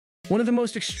One of the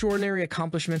most extraordinary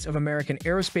accomplishments of American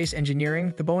aerospace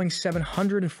engineering, the Boeing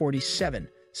 747,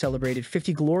 celebrated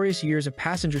 50 glorious years of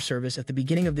passenger service at the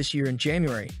beginning of this year in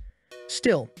January.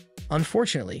 Still,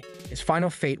 unfortunately, its final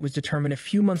fate was determined a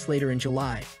few months later in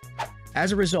July.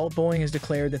 As a result, Boeing has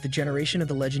declared that the generation of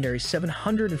the legendary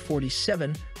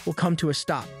 747 will come to a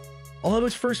stop. Although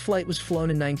its first flight was flown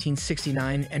in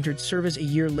 1969, entered service a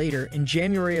year later in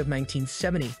January of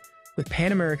 1970 with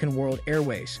Pan American World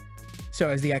Airways. So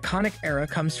as the iconic era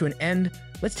comes to an end,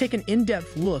 let's take an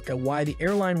in-depth look at why the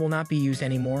airline will not be used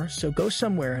anymore, so go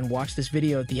somewhere and watch this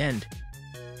video at the end.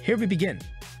 Here we begin.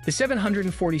 The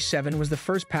 747 was the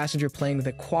first passenger plane with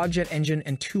a quad-jet engine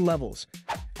and 2 levels.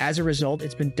 As a result,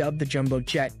 it's been dubbed the Jumbo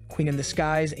Jet, Queen of the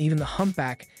Skies, and even the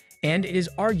Humpback, and it is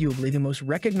arguably the most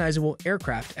recognizable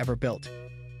aircraft ever built.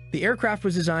 The aircraft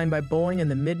was designed by Boeing in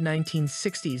the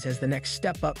mid-1960s as the next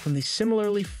step up from the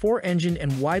similarly 4-engined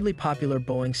and widely popular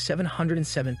Boeing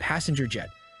 707 passenger jet.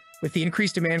 With the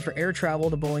increased demand for air travel,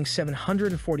 the Boeing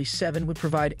 747 would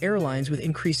provide airlines with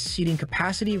increased seating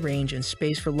capacity, range, and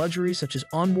space for luxuries such as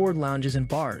onboard lounges and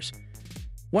bars.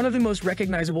 One of the most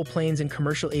recognizable planes in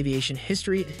commercial aviation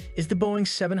history is the Boeing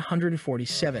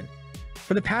 747.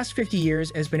 For the past 50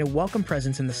 years, it has been a welcome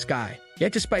presence in the sky.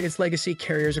 Yet despite its legacy,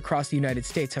 carriers across the United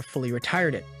States have fully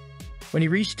retired it. When it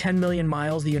reached 10 million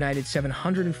miles, the United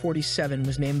 747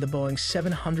 was named the Boeing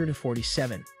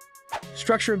 747.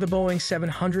 Structure of the Boeing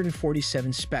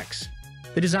 747 specs.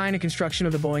 The design and construction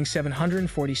of the Boeing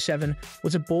 747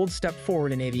 was a bold step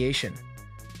forward in aviation.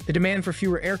 The demand for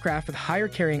fewer aircraft with higher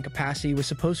carrying capacity was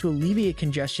supposed to alleviate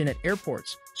congestion at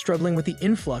airports, struggling with the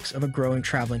influx of a growing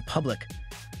traveling public.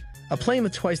 A plane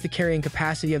with twice the carrying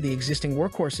capacity of the existing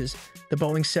workhorses, the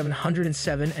Boeing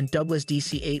 707 and doubless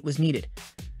DC-8 was needed.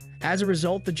 As a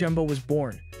result, the Jumbo was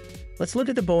born. Let's look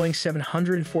at the Boeing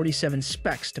 747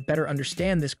 specs to better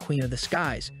understand this queen of the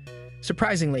skies.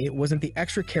 Surprisingly, it wasn't the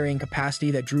extra carrying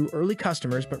capacity that drew early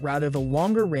customers, but rather the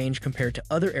longer range compared to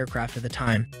other aircraft of the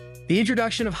time. The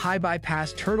introduction of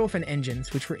high-bypass turbofan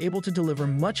engines, which were able to deliver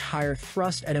much higher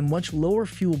thrust at a much lower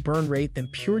fuel burn rate than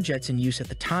pure jets in use at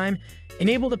the time,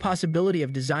 enabled the possibility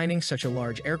of designing such a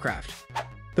large aircraft.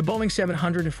 The Boeing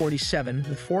 747,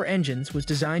 with 4 engines, was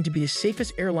designed to be the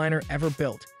safest airliner ever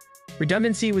built.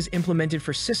 Redundancy was implemented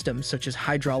for systems such as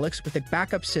hydraulics, with a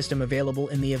backup system available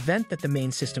in the event that the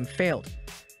main system failed.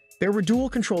 There were dual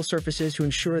control surfaces to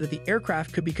ensure that the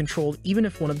aircraft could be controlled even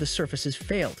if one of the surfaces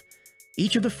failed.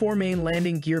 Each of the 4 main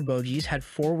landing gear bogies had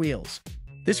 4 wheels.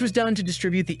 This was done to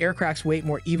distribute the aircraft's weight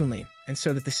more evenly, and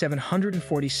so that the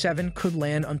 747 could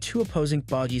land on 2 opposing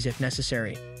bogies if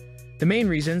necessary. The main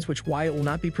reasons why it will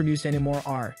not be produced anymore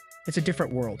are, it's a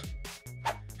different world.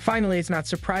 Finally, it's not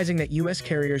surprising that US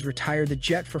carriers retired the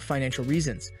jet for financial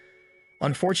reasons.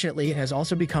 Unfortunately, it has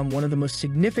also become one of the most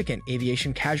significant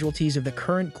aviation casualties of the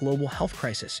current global health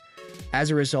crisis. As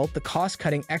a result, the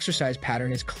cost-cutting exercise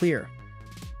pattern is clear.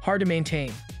 Hard to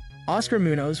maintain. Oscar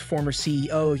Munoz, former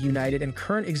CEO of United and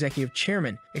current executive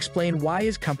chairman, explained why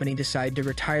his company decided to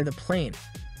retire the plane.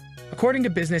 According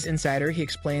to Business Insider, he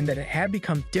explained that it had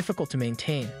become difficult to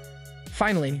maintain.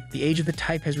 Finally, the age of the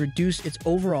type has reduced its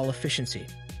overall efficiency.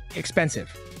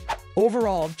 Expensive.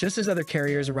 Overall, just as other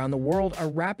carriers around the world are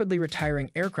rapidly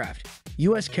retiring aircraft,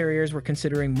 US carriers were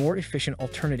considering more efficient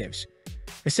alternatives.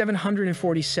 The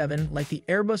 747, like the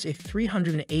Airbus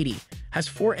A380, has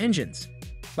 4 engines.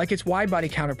 Like its wide-body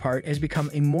counterpart, it has become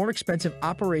a more expensive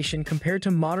operation compared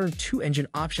to modern 2-engine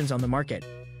options on the market.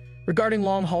 Regarding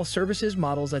long-haul services,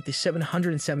 models like the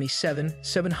 777,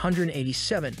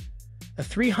 787, a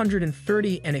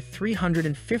 330, and a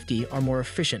 350 are more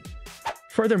efficient.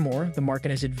 Furthermore, the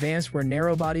market has advanced where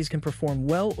narrow bodies can perform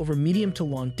well over medium to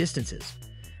long distances.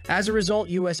 As a result,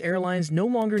 US airlines no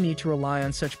longer need to rely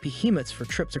on such behemoths for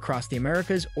trips across the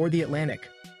Americas or the Atlantic.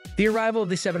 The arrival of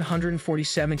the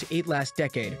 747-8 last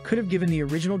decade could have given the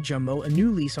original Jumbo a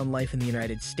new lease on life in the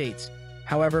United States.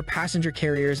 However, passenger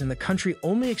carriers in the country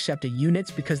only accepted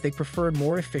units because they preferred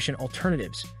more efficient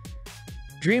alternatives.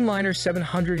 Dreamliner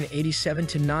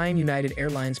 787-9 United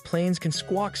Airlines planes can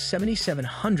squawk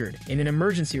 7,700 in an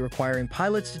emergency, requiring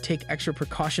pilots to take extra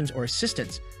precautions or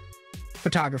assistance.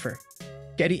 Photographer.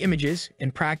 Getty Images.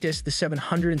 In practice, the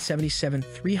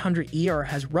 777-300ER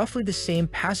has roughly the same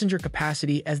passenger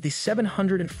capacity as the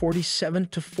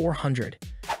 747-400.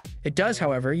 It does,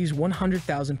 however, use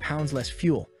 100,000 pounds less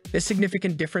fuel. This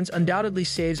significant difference undoubtedly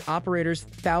saves operators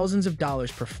thousands of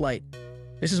dollars per flight.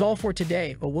 This is all for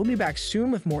today, but we'll be back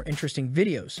soon with more interesting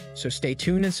videos, so stay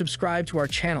tuned and subscribe to our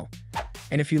channel.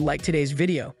 And if you liked today's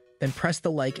video, then press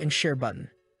the like and share button.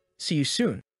 See you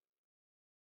soon.